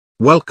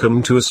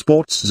Welcome to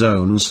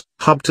ASportsZones,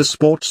 hub to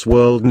sports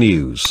world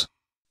news.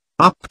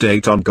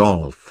 Update on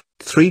golf.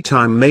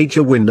 Three-time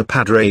major winner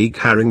Padraig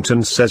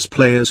Harrington says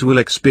players will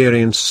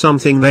experience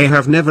something they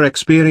have never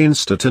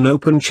experienced at an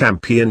Open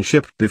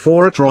Championship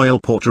before at Royal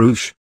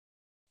Portrush.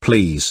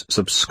 Please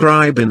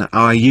subscribe in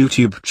our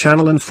YouTube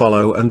channel and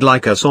follow and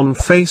like us on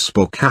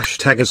Facebook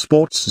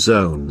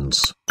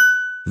 #ASportsZones.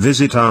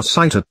 Visit our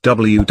site at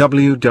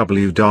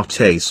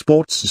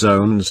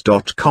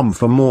www.asportszones.com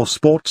for more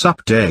sports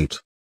update.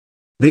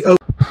 The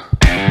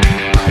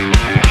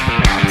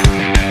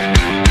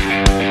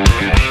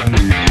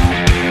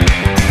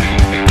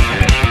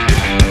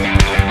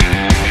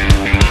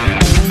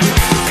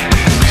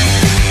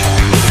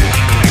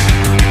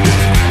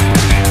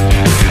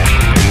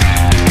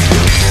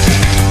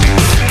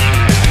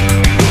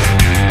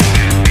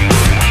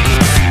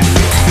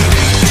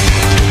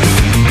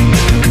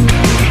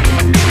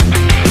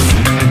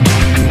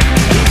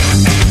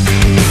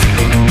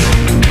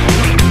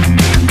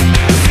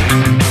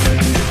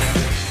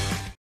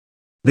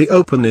The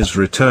Open is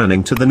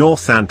returning to the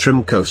North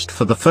Antrim coast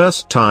for the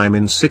first time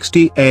in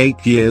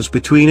 68 years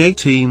between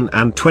 18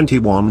 and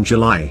 21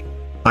 July.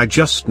 "I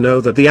just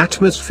know that the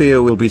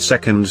atmosphere will be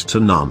second to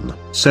none,"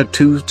 said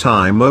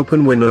two-time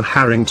Open winner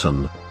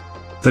Harrington.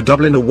 The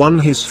Dubliner won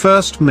his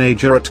first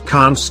major at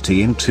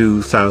Carnoustie in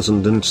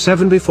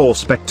 2007 before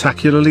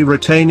spectacularly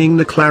retaining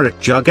the Claret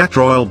Jug at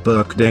Royal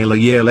Birkdale a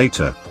year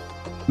later.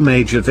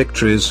 Major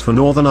victories for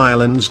Northern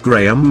Ireland's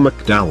Graham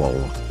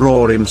McDowell,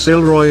 Rory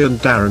McIlroy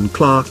and Darren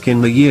Clarke in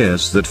the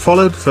years that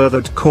followed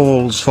furthered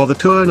calls for the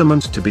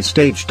tournament to be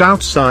staged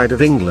outside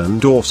of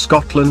England or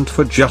Scotland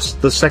for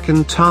just the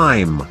second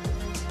time.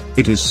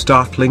 "It is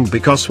startling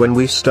because when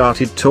we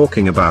started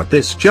talking about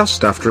this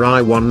just after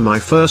I won my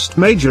first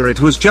major,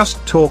 it was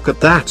just talk at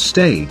that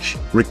stage,"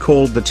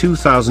 recalled the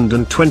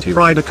 2020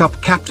 Ryder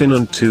Cup captain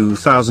and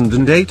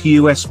 2008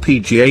 US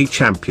PGA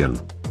champion.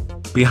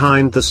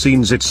 "Behind the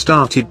scenes it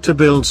started to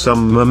build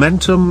some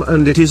momentum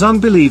and it is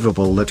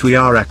unbelievable that we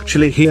are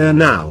actually here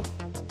now."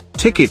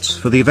 Tickets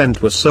for the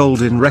event were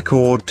sold in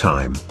record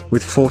time,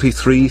 with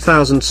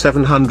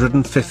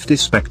 43,750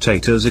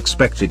 spectators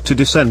expected to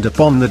descend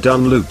upon the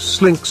Dunluce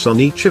links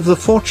on each of the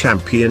 4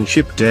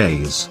 championship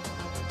days.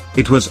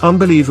 "It was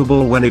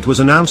unbelievable when it was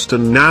announced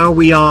and now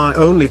we are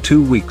only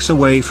 2 weeks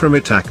away from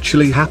it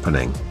actually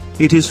happening.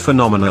 It is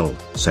phenomenal,"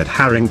 said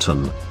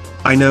Harrington.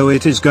 "I know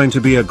it is going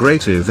to be a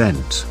great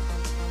event."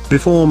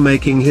 Before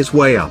making his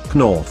way up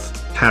north,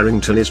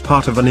 Harrington is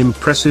part of an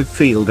impressive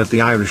field at the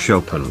Irish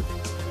Open.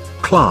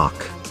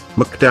 Clarke,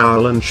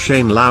 McDowell and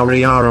Shane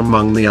Lowry are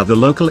among the other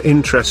local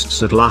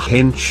interests at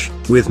Lahinch,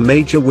 with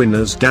major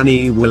winners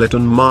Danny Willett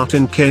and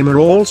Martin Kaymer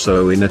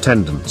also in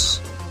attendance.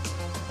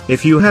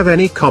 If you have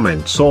any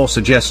comments or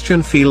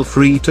suggestion, feel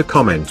free to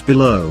comment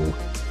below.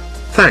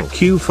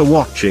 Thank you for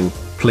watching.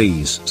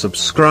 Please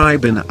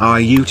subscribe in our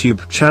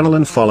YouTube channel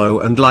and follow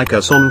and like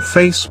us on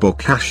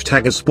Facebook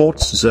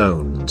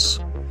 #ASportsZones.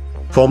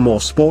 For more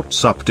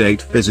sports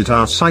update, visit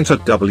our site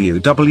at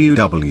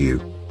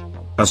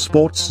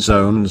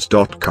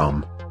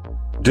www.asportszones.com.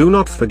 Do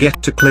not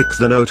forget to click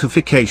the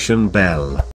notification bell.